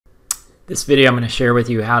This video I'm going to share with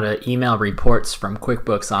you how to email reports from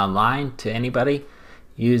QuickBooks Online to anybody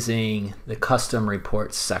using the custom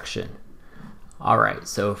reports section. Alright,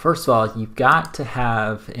 so first of all, you've got to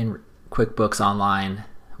have in QuickBooks Online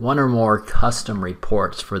one or more custom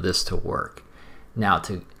reports for this to work. Now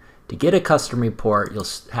to get a custom report, you'll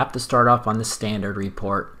have to start off on the standard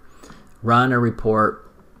report, run a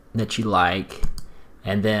report that you like,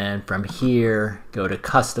 and then from here go to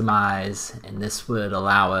customize, and this would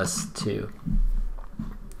allow us to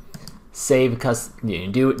save,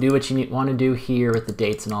 do what you want to do here with the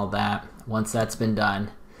dates and all that. Once that's been done,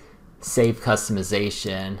 save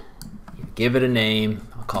customization, give it a name.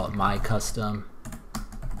 I'll call it my custom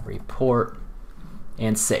report,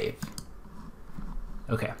 and save.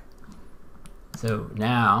 Okay, so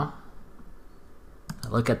now I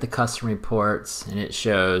look at the custom reports and it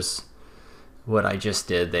shows what I just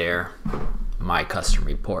did there, my custom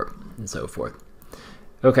report, and so forth.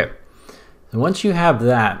 Okay, so once you have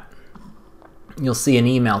that, you'll see an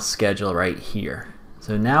email schedule right here.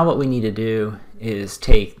 So now what we need to do is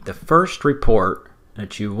take the first report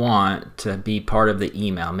that you want to be part of the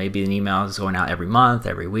email. Maybe an email is going out every month,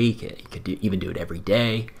 every week. You could even do it every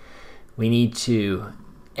day. We need to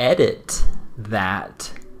edit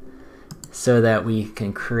that so that we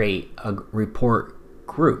can create a report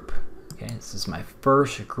group. Okay, this is my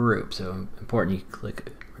first group, so important you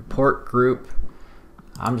click report group.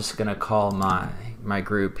 I'm just going to call my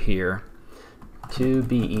group here to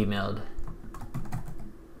be emailed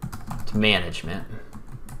to management.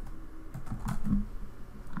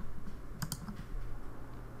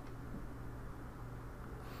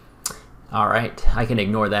 Alright, I can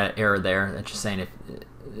ignore that error there. That's just saying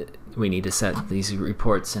if we need to set these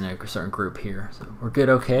reports in a certain group here. So we're good,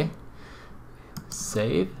 okay.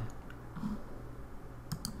 Save.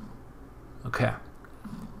 Okay,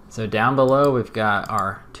 so down below we've got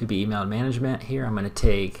our to be emailed management here. I'm going to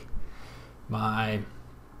take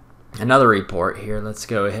another report here. Let's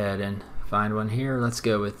go ahead and find one here. Let's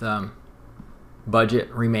go with budget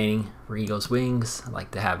remaining for Eagles Wings. I'd like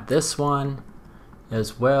to have this one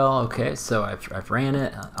as well. Okay, so I've ran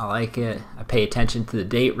it. I like it. I pay attention to the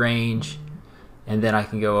date range, and then I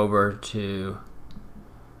can go over to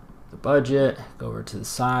the budget, go over to the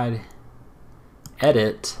side,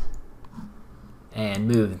 edit, and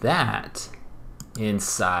move that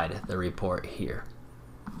inside the report here.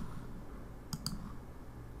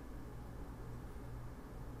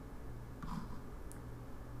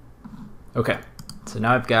 Okay, so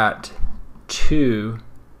now I've got two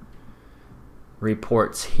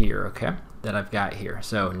reports here, okay, that I've got here.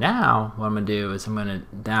 So now what I'm going to do is I'm going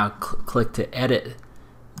to now click to edit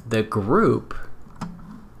the group,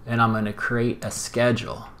 and I'm going to create a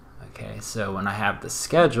schedule. Okay, so when I have the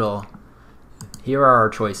schedule, here are our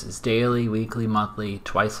choices: daily, weekly, monthly,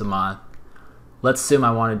 twice a month. Let's assume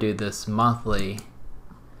I want to do this monthly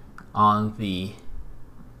on the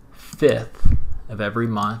 5th of every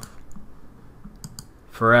month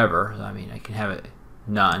forever. I mean, I can have it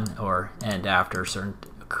none or end after a certain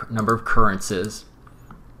number of occurrences.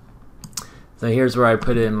 So here's where I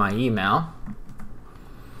put in my email.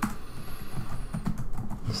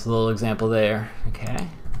 Just a little example there, okay?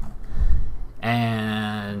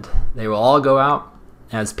 And they will all go out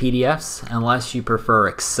as PDFs unless you prefer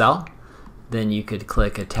Excel. Then you could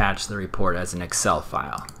click attach the report as an Excel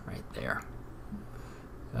file right there.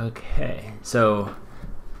 Okay, so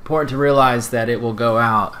important to realize that it will go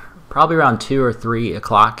out probably around 2 or 3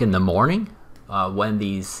 o'clock in the morning when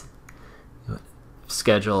these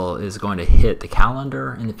schedule is going to hit the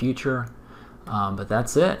calendar in the future. But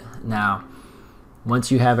that's it. Now,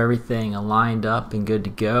 once you have everything lined up and good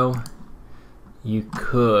to go, you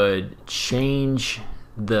could change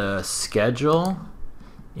the schedule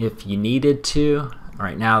if you needed to.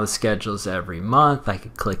 Right now the schedule is every month. I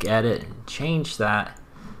could click edit and change that.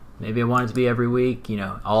 Maybe I want it to be every week, you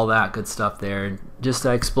know, all that good stuff there. Just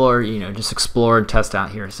to explore, you know, just explore and test out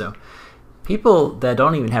here. So people that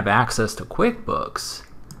don't even have access to QuickBooks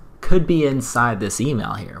could be inside this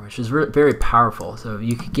email here, which is very powerful. So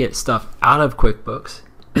you could get stuff out of QuickBooks.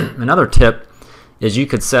 Another tip is you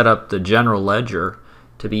could set up the general ledger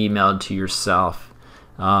to be emailed to yourself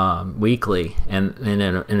weekly, and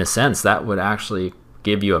in a sense that would actually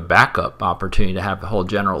give you a backup opportunity to have the whole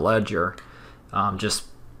general ledger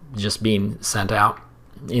just being sent out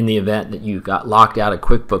in the event that you got locked out of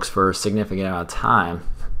QuickBooks for a significant amount of time.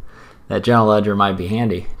 That general ledger might be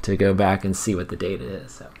handy to go back and see what the data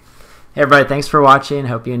is. So, hey everybody, thanks for watching.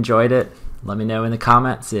 Hope you enjoyed it. Let me know in the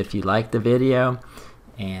comments if you liked the video,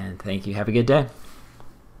 and thank you. Have a good day.